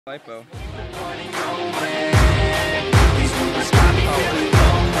Lipo.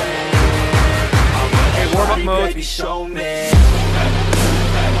 Okay, warm-up mode.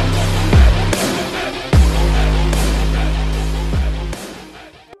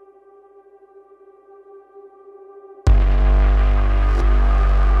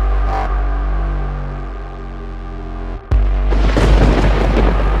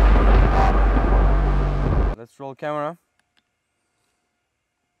 Let's roll camera.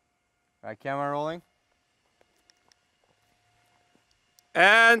 Right, camera rolling.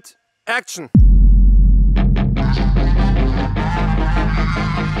 And action!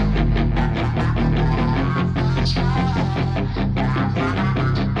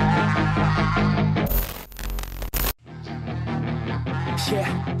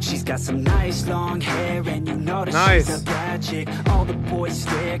 Yeah, she's got some nice long hair, and you know that she's a bad chick. All the boys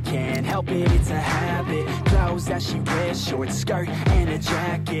stare, can't help it, it's a habit. Clothes that she wears, short skirt and a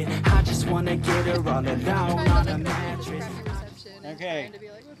jacket. I just wanna get her all alone on a mattress. Okay,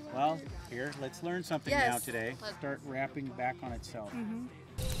 well, here, let's learn something now today. Start wrapping back on itself.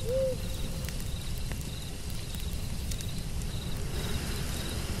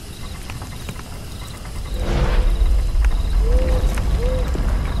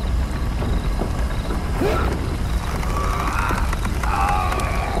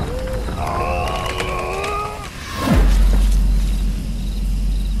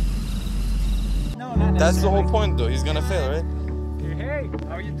 That's the whole point though, he's gonna fail, right? Hey,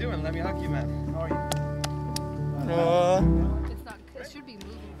 how are you doing? Let me hug you, man. how are you? It's not, it should be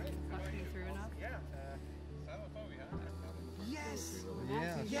moving, but it's not coming through enough.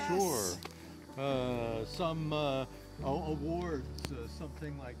 Yeah, sure. Some awards,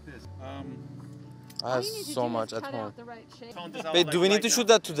 something like this. I have so much at home. Right shape. Wait, do we need to shoot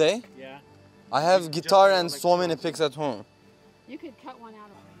that today? Yeah. I have guitar and so many picks at home. You could cut one out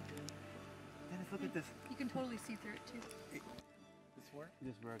of it. Dennis, look at this. You can totally see through it too.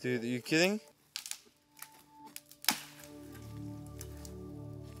 This works? Dude, are you kidding?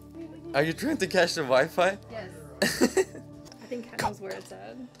 Are you trying to catch the Wi-Fi? Yes. I think Kat knows where it's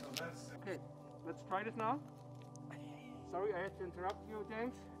at. Okay, let's try this now. Sorry, I had to interrupt you,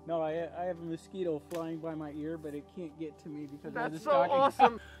 James. No, I have a mosquito flying by my ear, but it can't get to me because I'm That's just so talking.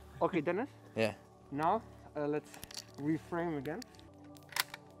 awesome. Okay, Dennis. Yeah. Now, let's reframe again.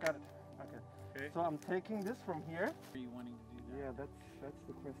 Got it. Okay. So I'm taking this from here. Are you wanting to do that? Yeah, that's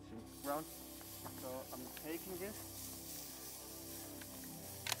the question. Round. So I'm taking this.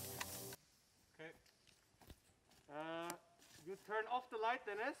 Okay. You turn off the light,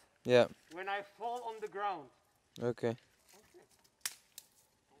 Dennis. Yeah. When I fall on the ground. Okay.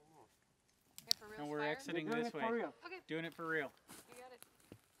 And we're exiting Doing this it way. for real. Okay. Doing it for real. You got it.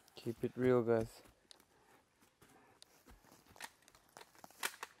 Keep it real, guys.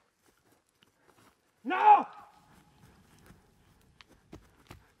 No!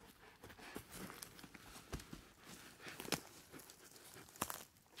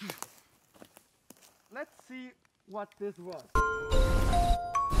 Let's see what this was.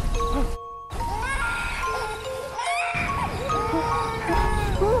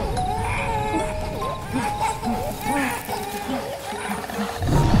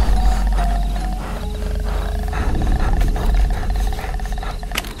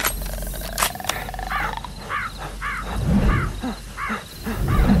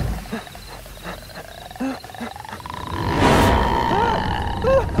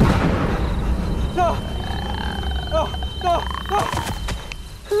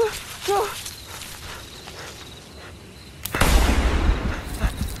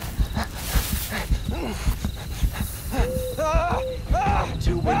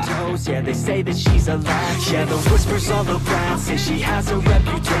 Yeah, they say that she's a latch. Yeah, the whispers all around say she has a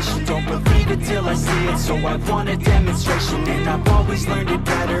reputation. Don't believe it till I see it, so I want a demonstration. And I've always learned it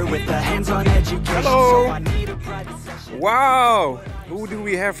better with a hands-on education. Hello. So I need a private session. Wow! Who do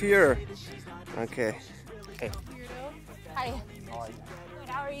we have here? Okay. Hey. Hi. Good,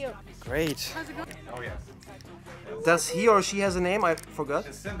 how are you? Great. How's it going? Oh yes. Does he or she has a name? I forgot.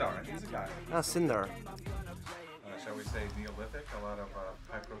 It's Sindar, and he's a guy. Ah, Sindar. Shall we say Neolithic? A lot of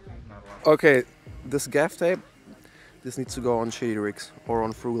high protein, not a lot. Okay, this gaff tape, this needs to go on shady rigs or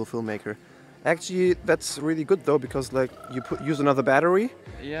on Frugal Filmmaker. Actually, that's really good though, because like you use another battery,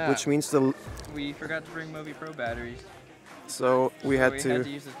 which means we forgot to bring Mobi Pro batteries. So we had to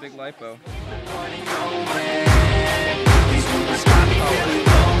use this big lipo.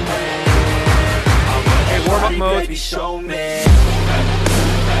 Okay, warm-up mode.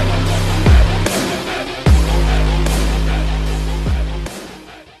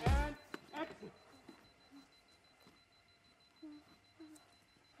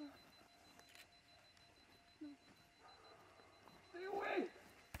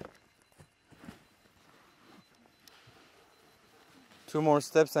 2 more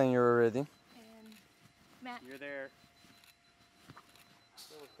steps and you're ready. And Matt. You're there.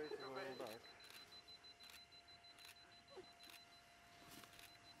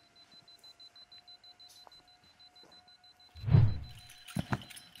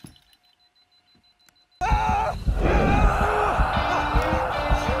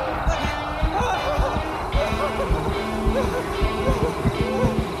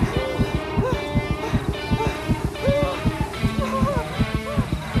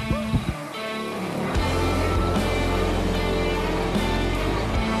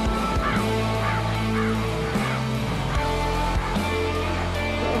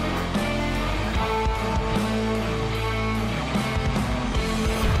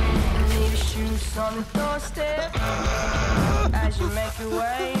 On the doorstep as you make your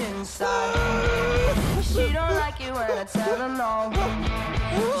way inside. She don't like it when I tell her no.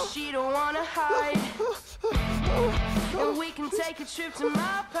 She don't wanna hide. And we can take a trip to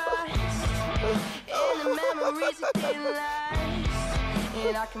my past and the memories that didn't last.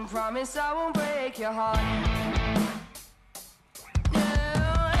 And I can promise I won't break your heart.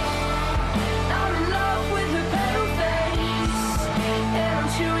 I'm in love with her pale face, and I'm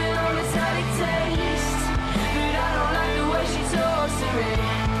chewing on the tonic taste, but I don't like the way she talks to me.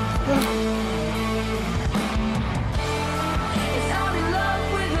 Yes, I'm in love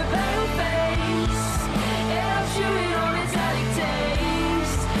with her pale face, and I'm chewing on the tonic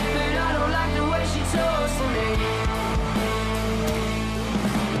taste, but I don't like the way she talks to me.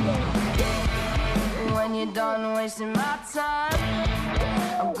 When you're done wasting my time,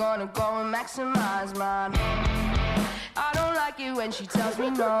 I'm gonna go and maximize mine. I don't like it when she tells me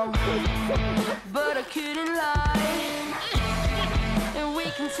no, but I couldn't lie. And we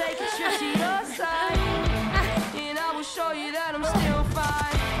can take a trip to your side, and I will show you that I'm still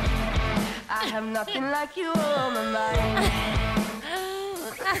fine. I have nothing like you on my mind.